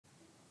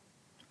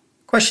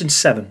Question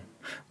 7.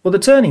 Well, the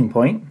turning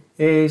point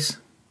is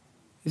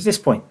this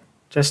point,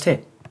 just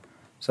here.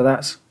 So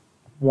that's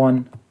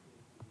 1,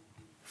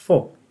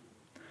 4.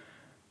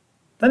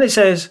 Then it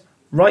says,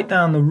 write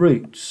down the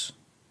roots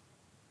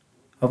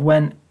of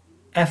when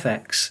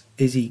fx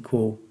is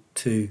equal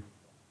to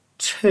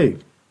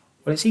 2.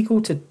 Well, it's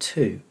equal to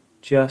 2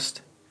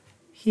 just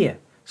here.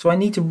 So I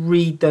need to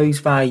read those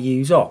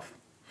values off.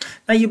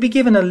 Now you'll be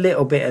given a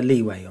little bit of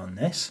leeway on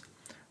this,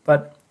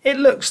 but it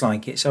looks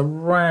like it's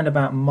around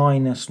about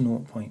minus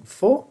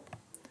 0.4.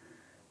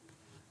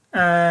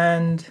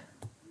 And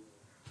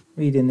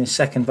reading this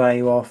second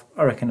value off,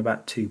 I reckon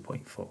about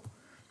 2.4.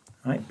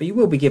 Right? But you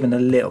will be given a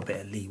little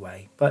bit of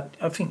leeway, but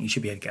I think you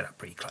should be able to get up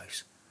pretty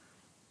close.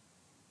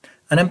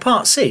 And then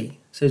part C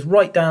says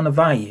write down a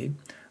value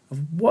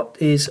of what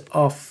is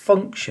our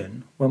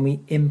function when we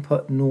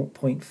input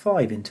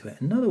 0.5 into it.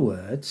 In other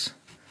words,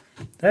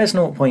 there's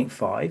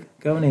 0.5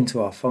 going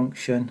into our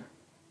function.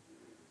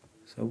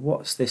 So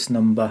what's this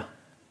number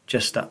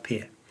just up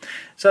here?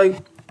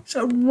 So it's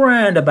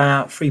around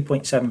about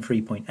 3.7,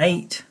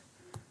 3.8.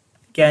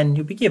 Again,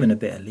 you'll be given a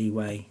bit of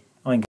leeway.